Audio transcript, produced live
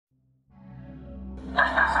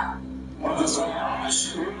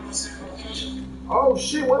Oh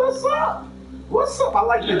shit, what's up? What's up? I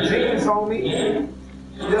like your jeans, homie.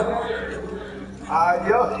 Yeah.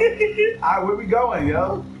 Yo. Alright, where we going,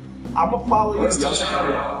 yo? I'ma follow you, yo.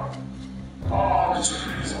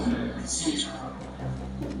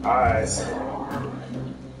 Alright.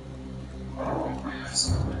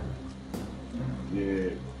 Yeah.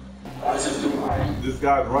 This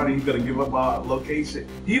guy's running, he's gonna give up our location.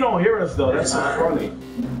 He don't hear us though, that's so funny.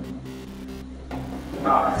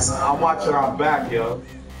 I'm watching our back, yo.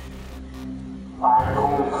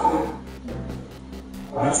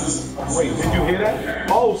 Wait, did you hear that?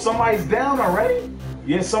 Oh, somebody's down already?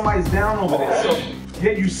 Yeah, somebody's down over there. So,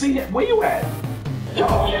 yeah, you see it? Where you at?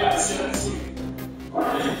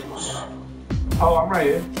 Oh, I'm right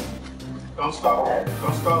here. Don't stop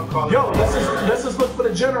calling. Yo, let's just look for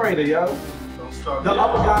the generator, yo. Don't stop. The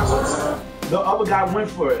other guy went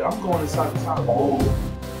for it. I'm going inside the house.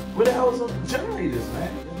 Where the hell is the generators,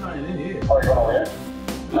 man? There's nothing in here.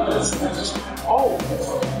 Oh.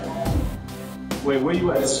 Wait, where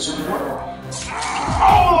you at?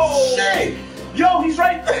 Oh shit! Yo, he's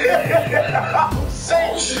right there! Oh,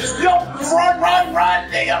 shit. Yo, run,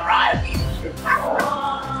 nigga, run!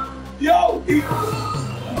 Yo,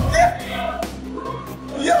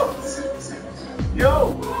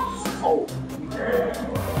 Yo! Oh.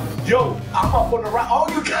 Yo, I'm up on the right. Oh,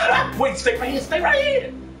 you got it. Wait, stay right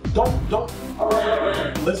here. Don't.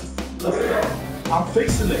 Listen. I'm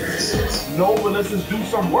fixing this. No, but let's just do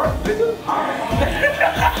some work, nigga.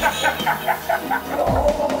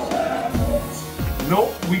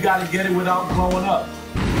 Nope, we gotta get it without blowing up.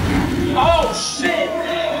 Oh shit!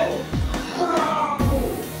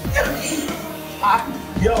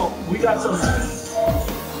 Yo, we got some.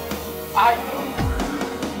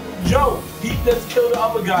 Yo, he just killed the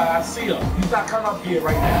other guy. I see him. He's not coming up here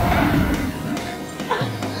right now.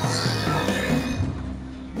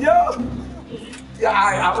 Yo! Yeah,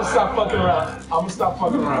 I'm gonna stop fucking around.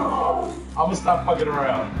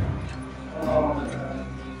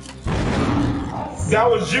 That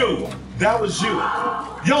was you.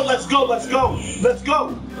 Yo, let's go.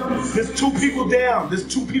 There's two people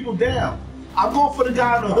down. I'm going for the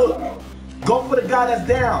guy on the hook. Go for the guy that's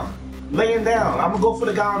down. Laying down. I'm gonna go for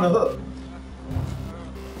the guy on the hook.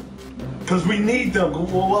 Cause we need them.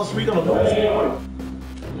 What else we gonna do?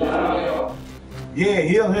 Yeah,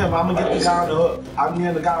 heal him. I'm gonna get the guy on the hook. I'm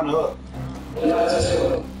getting the guy on the hook.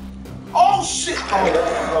 Oh shit!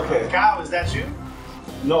 Oh, okay. Kyle, is that you?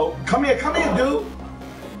 No, come here, dude.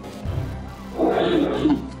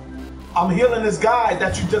 I'm healing this guy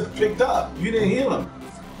that you just picked up. You didn't heal him.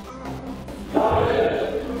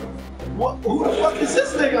 What? Who the fuck is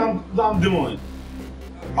this thing I'm doing?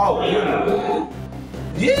 Oh,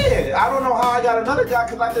 yeah. I don't know how I got another guy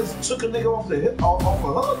because I just took a nigga off the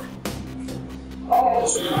hook.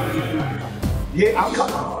 Yeah, I'm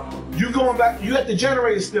coming. You going back? You at the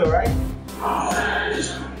generator still, right? All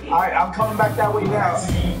right, I'm coming back that way now.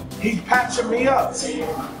 He's patching me up.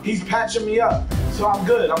 So I'm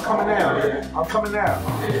good. I'm coming down.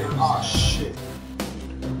 Oh shit.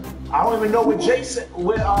 I don't even know where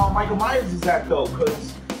Michael Myers is at though,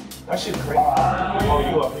 cause that shit crazy. Oh,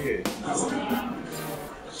 you up here?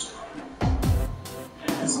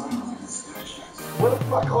 Where the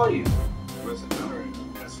fuck are you? Where's the generator?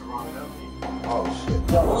 That's the wrong number. Oh shit.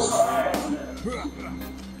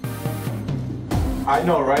 I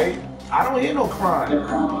know, right? I don't hear no crime.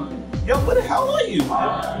 Yo, where the hell are you?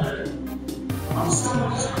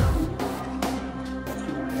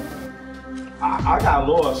 I got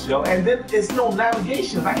lost, yo. And then it's no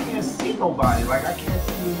navigation. I can't see nobody. Like, I can't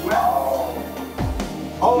see you.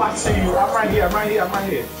 Oh, I see you. I'm right here.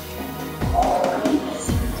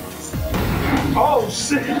 Oh,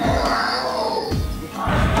 shit.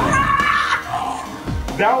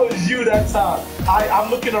 That was you that time. I'm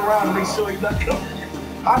looking around to make sure he's not coming.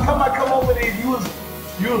 How come I come over there? You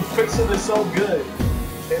was fixing it so good.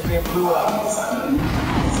 And then blew up.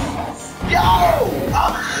 Yo!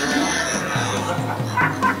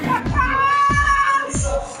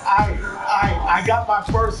 I got my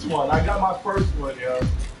first one. Yo.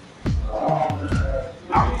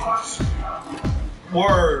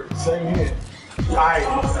 Word. Same here. Alright.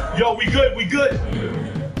 Yo, we good.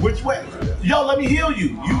 Which way? Yo, let me heal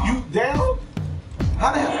you. You down?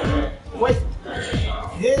 How the hell? Wait.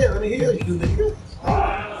 Yeah, let me heal you, nigga.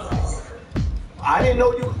 I didn't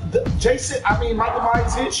know you. Michael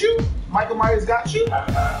Myers hit you? Michael Myers got you?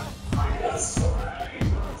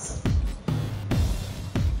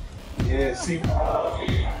 Yeah, see.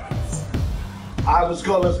 Alright, let's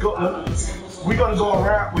go. We're gonna go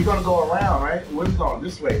around. We're gonna go around, right? Where we going?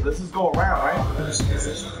 This way. Let's just go around, right?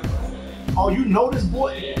 Oh, you know this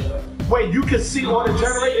boy? Wait, you can see all the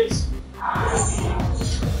generators?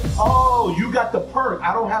 Oh, you got the perk.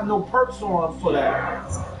 I don't have no perks on for that.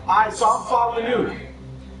 Alright, so I'm following you.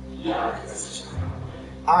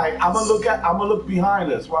 Alright, I'm gonna look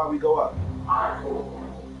behind us while we go up.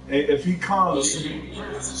 If he comes,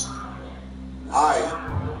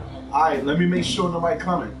 alright, let me make sure nobody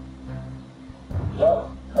coming.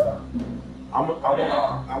 I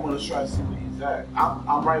want to try to see where he's at.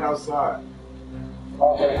 I'm right outside.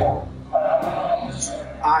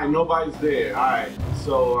 Alright, nobody's there. Alright,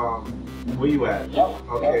 so where you at?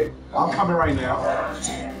 Okay, I'm coming right now.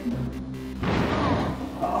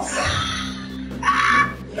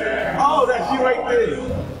 Oh, that's you right there.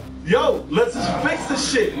 Yo, let's just fix the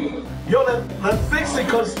shit. Yo, let's fix it,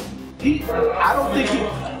 cause I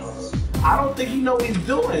don't think he know what he's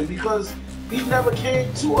doing, because he never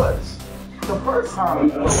came to us the first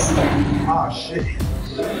time. Ah, shit.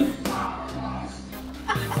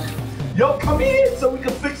 Yo, come in so we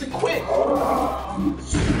can fix it quick.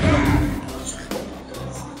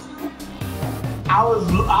 I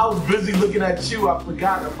was busy looking at you. I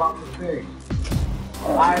forgot about the thing.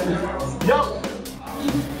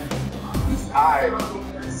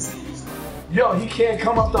 Yo, he can't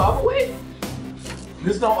come up the other way?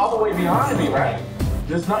 There's no other way behind me, right?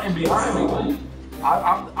 There's nothing behind me.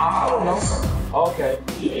 I don't know. Okay.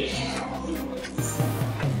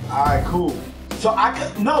 Alright, cool. So I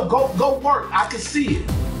could go work. I can see it.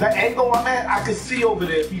 The angle I'm at, I can see over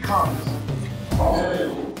there if he comes.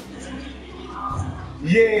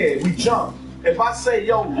 Yeah, we jump. If I say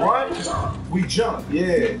yo run, we jump.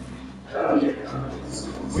 Yeah.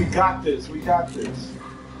 We got this. We got this.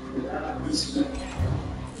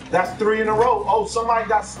 That's 3 in a row. Oh, somebody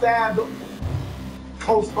got stabbed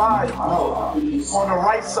close by. No, on the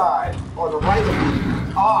right side. On the right of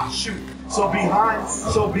me. Ah, shoot. So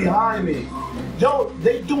behind me. Yo,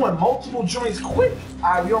 they doing multiple joints quick.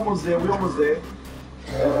 Alright, we almost there.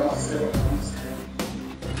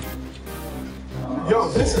 Yo,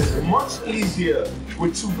 this is much easier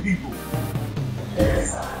with 2 people.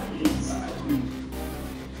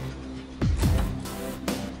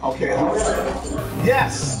 Okay.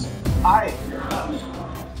 Yes. Alright,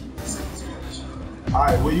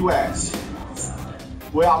 where you at?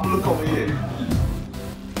 Well, I'm gonna look over here.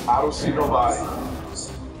 I don't see nobody.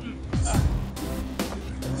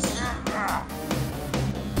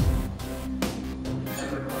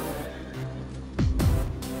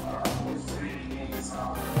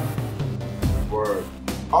 Word.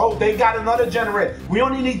 Oh, they got another generator. We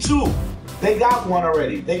only need 2. They got one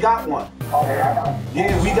already. They got one.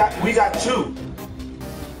 Yeah, we got 2.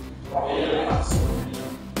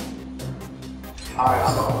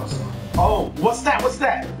 Oh, what's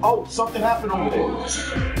that? Oh, something happened over there.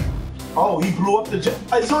 Oh, he blew up the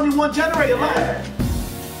it's only 1 generator left.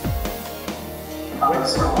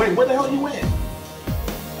 Wait, where the hell you in?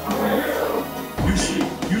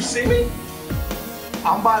 You see me?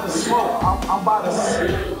 I'm by the smoke. I'm by the...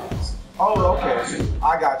 Oh, okay.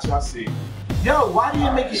 I got you. I see. Yo, why do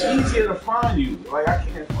you make it easier to find you? Like, I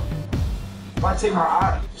can't... If I take my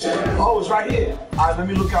eye... Oh, it's right here. All right, let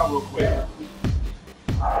me look out real quick.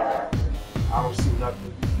 I don't see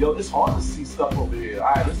nothing. Yo, it's hard to see stuff over here.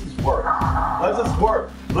 All right, let's just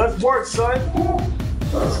work. Let's work, son.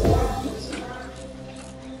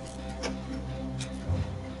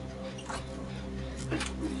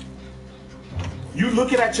 You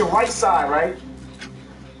looking at your right side, right?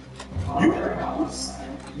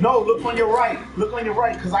 No, look on your right. Look on your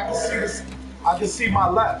right, because I can see this. I can see my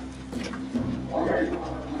left.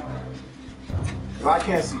 I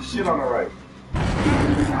can't see shit on the right.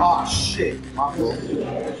 Oh shit, my fault.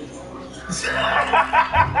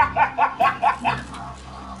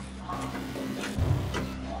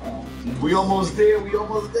 We almost there.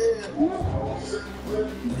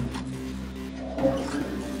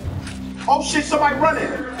 Oh shit, somebody running.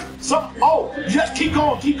 Oh, just keep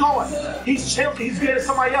going. He's chilling, he's getting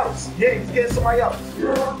somebody else. Yeah, he's getting somebody else.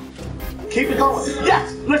 Keep it going.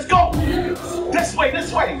 Yes, let's go. This way,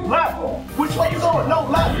 left. Which way you going? No,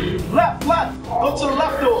 left. Go to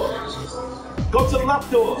the left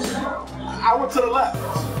door. I went to the left.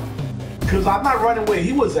 Because I'm not running where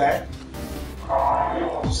he was at.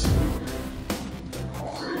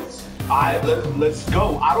 Alright, let's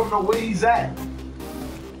go. I don't know where he's at.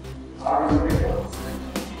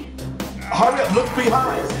 Hurry up, look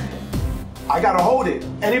behind. I gotta hold it.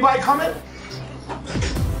 Anybody coming?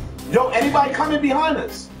 Yo, anybody coming behind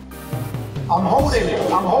us? I'm holding it.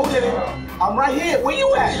 I'm right here. Where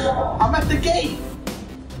you at? I'm at the gate.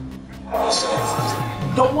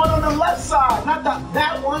 The one on the left side, not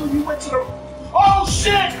that one. You went to the. Oh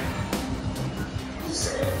shit!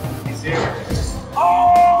 He's here.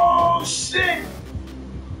 Oh shit!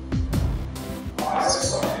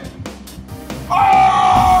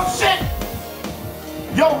 Oh shit!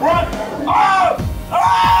 Yo, run! Oh!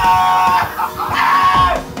 Ah!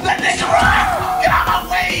 That nigga run! Get out of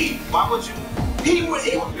my way! Why would you?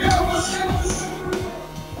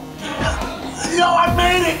 Yo, I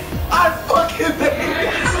made it! I fucking made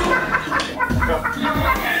it!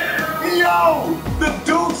 Yo, the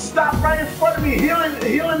dude stopped right in front of me, healing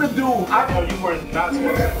the dude. No, you were not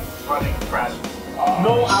supposed to running crash.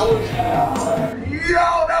 No, I was.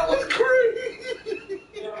 Yo, that was crazy.